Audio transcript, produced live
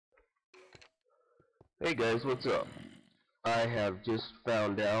Hey guys, what's up? I have just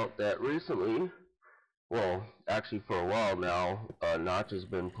found out that recently, well, actually for a while now, Notch has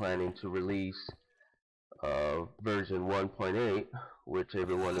been planning to release version 1.8, which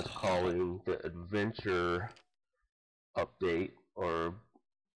everyone is calling the Adventure update or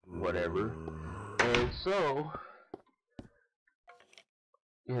whatever. And so,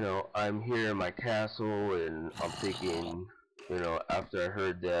 I'm here in my castle and I'm thinking, after I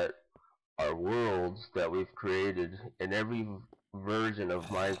heard that our worlds that we've created in every version of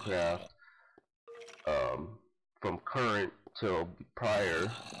Minecraft, um, from current till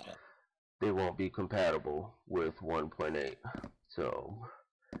prior, they won't be compatible with 1.8. So,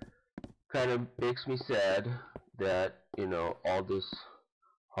 kind of makes me sad that, all this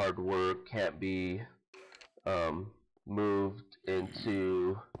hard work can't be moved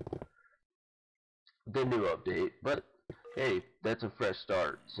into the new update. But hey, that's a fresh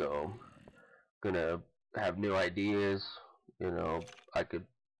start. So, gonna have new ideas. I could,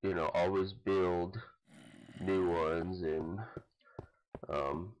 always build new ones, and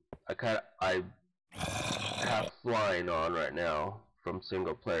um, I have flying on right now from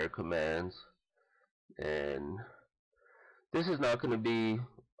single player commands, and this is not going to be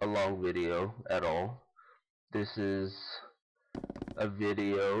a long video at all. This is a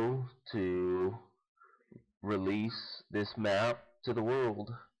video to release this map to the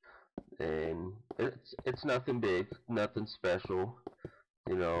world, and it's nothing big, nothing special.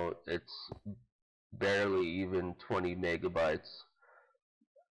 It's barely even 20 megabytes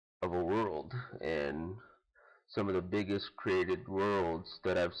of a world, and some of the biggest created worlds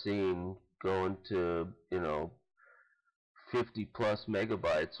that I've seen going to 50 plus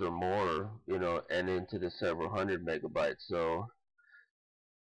megabytes or more, and into the several hundred megabytes. So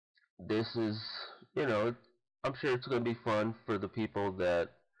this is, you know I'm sure it's going to be fun for the people that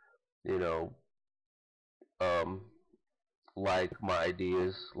you know um, like my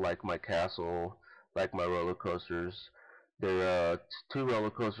ideas, like my castle, like my roller coasters. There are two roller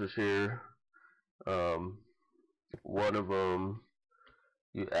coasters here. Um, One of them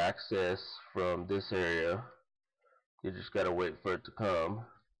you access from this area. You just gotta wait for it to come.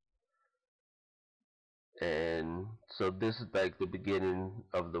 And so this is like the beginning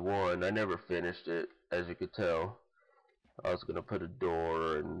of the one. I never finished it, as you could tell. I was gonna put a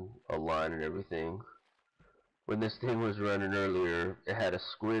door and a line and everything. When this thing was running earlier, it had a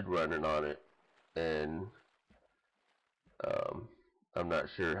squid running on it, and um, I'm not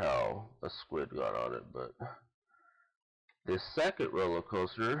sure how a squid got on it, but this second roller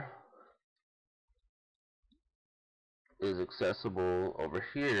coaster is accessible over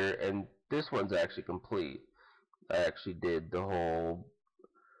here, and this one's actually complete. I actually did the whole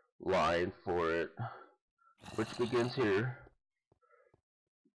line for it, which begins here.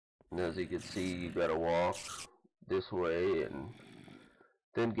 And as you can see, you gotta walk this way and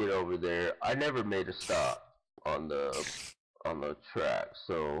then get over there. I never made a stop on the track,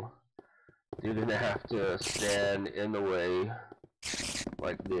 so you're gonna have to stand in the way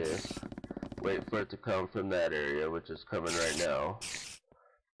like this, wait for it to come from that area, which is coming right now,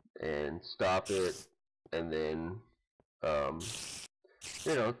 and stop it, and then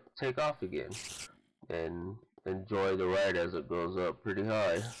take off again and enjoy the ride as it goes up pretty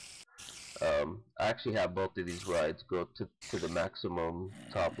high. I actually have both of these rides go to the maximum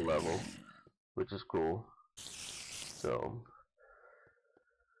top level, which is cool. So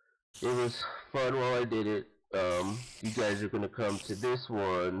it was fun while I did it. You guys are going to come to this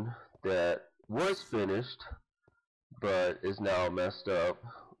one that was finished but is now messed up.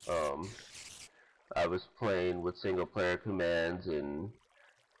 I was playing with single player commands, and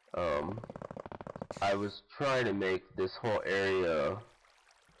I was trying to make this whole area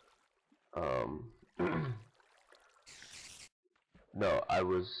no, I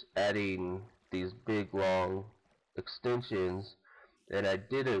was adding these big long extensions, and I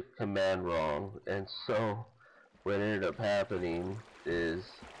did a command wrong, and so what ended up happening is,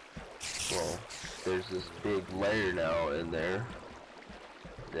 well, there's this big layer now in there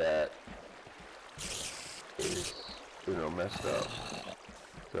that is, messed up.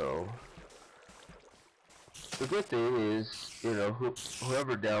 So the good thing is,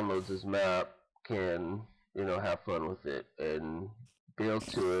 whoever downloads this map can, have fun with it and build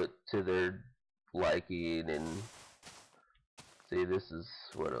to it to their liking. And see, this is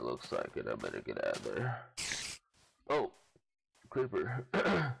what it looks like, and I better get out of there. Oh, creeper.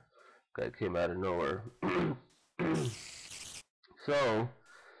 Guy came out of nowhere. So,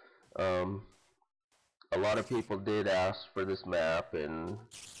 a lot of people did ask for this map, and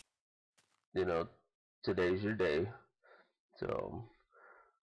today's your day. So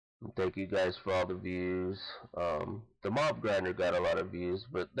And thank you guys for all the views. The mob grinder got a lot of views,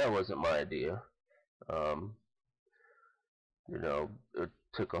 but that wasn't my idea. Um, you know, it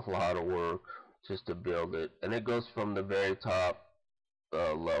took a lot of work just to build it, and it goes from the very top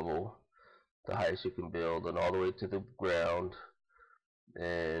level, the highest you can build, and all the way to the ground.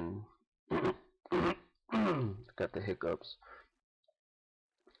 And got the hiccups.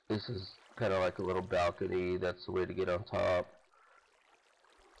 This is kind of like a little balcony. That's the way to get on top.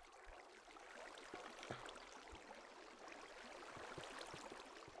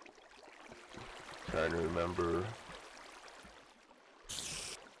 Trying to remember.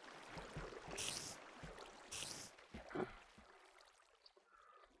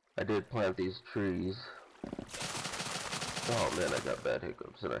 I did plant these trees. Oh man, I got bad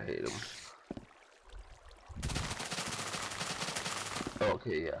hiccups and I hate them.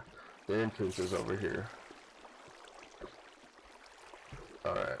 Okay, yeah. The entrance is over here.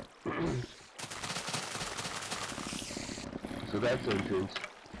 Alright. So that's the entrance.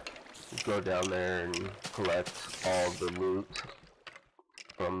 Go down there and collect all the loot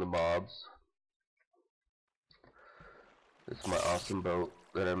from the mobs. It's my awesome boat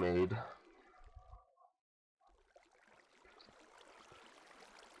that I made.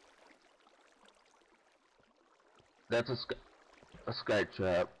 That's a sky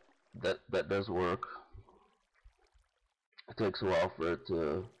trap that does work. It takes a while for it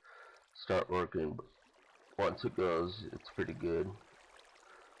to start working, but once it goes, it's pretty good.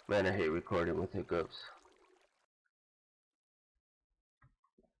 Man, I hate recording with hiccups.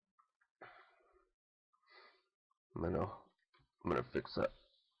 I'm gonna fix that.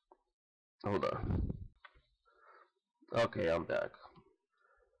 Hold on. Okay, I'm back.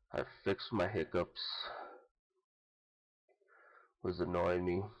 I fixed my hiccups. Was annoying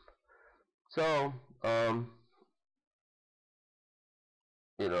me. So,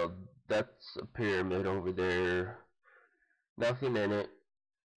 you know, that's a pyramid over there. Nothing in it.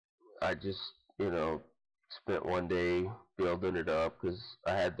 I just, you know, spent one day building it up because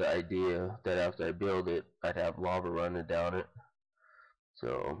I had the idea that after I build it, I'd have lava running down it.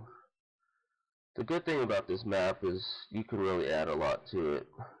 So, the good thing about this map is you can really add a lot to it,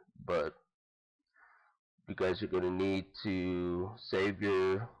 but you guys are going to need to save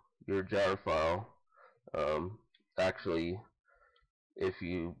your jar file. Actually, if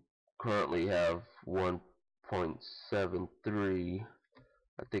you currently have 1.73,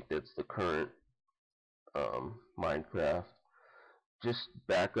 I think that's the current Minecraft, just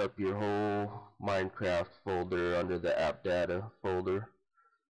back up your whole Minecraft folder under the app data folder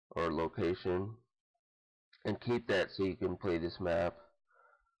or location and keep that so you can play this map.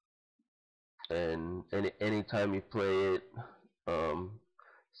 And anytime you play it,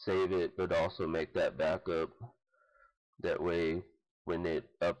 save it, but also make that backup. That way, when it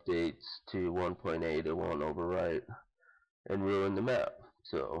updates to 1.8, it won't overwrite and ruin the map.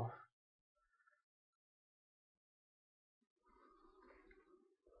 So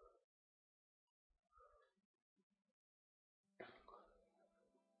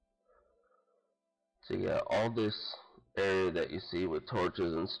yeah, all this area that you see with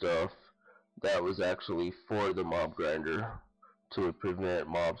torches and stuff, that was actually for the mob grinder to prevent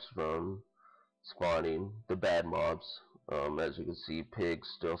mobs from spawning, the bad mobs. As you can see, pigs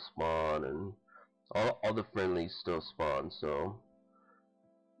still spawn and all the friendlies still spawn, so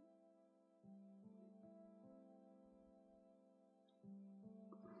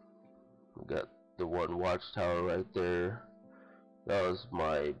we got the one watchtower right there. That was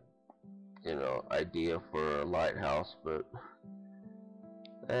my, you know, idea for a lighthouse, but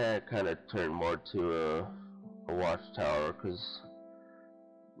it kind of turned more to a watchtower because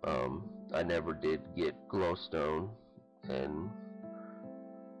I never did get glowstone, and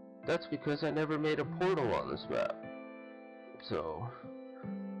that's because I never made a portal on this map. So,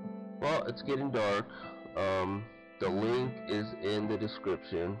 well, it's getting dark. The link is in the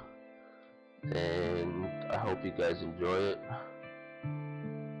description, and I hope you guys enjoy it,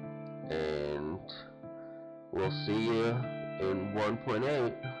 and we'll see you in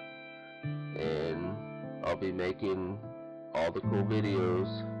 1.8, and I'll be making all the cool videos,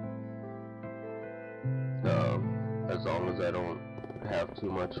 as long as I don't have too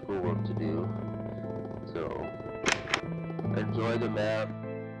much schoolwork to do. So enjoy the map,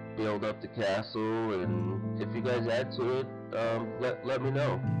 build up the castle, and if you guys add to it, let me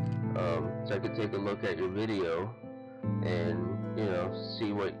know, so I can take a look at your video and, you know,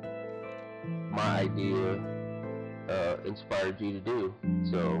 see what my idea inspired you to do.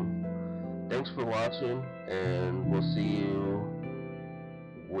 So thanks for watching, and we'll see you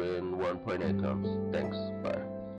when 1.8 comes. Thanks. Bye.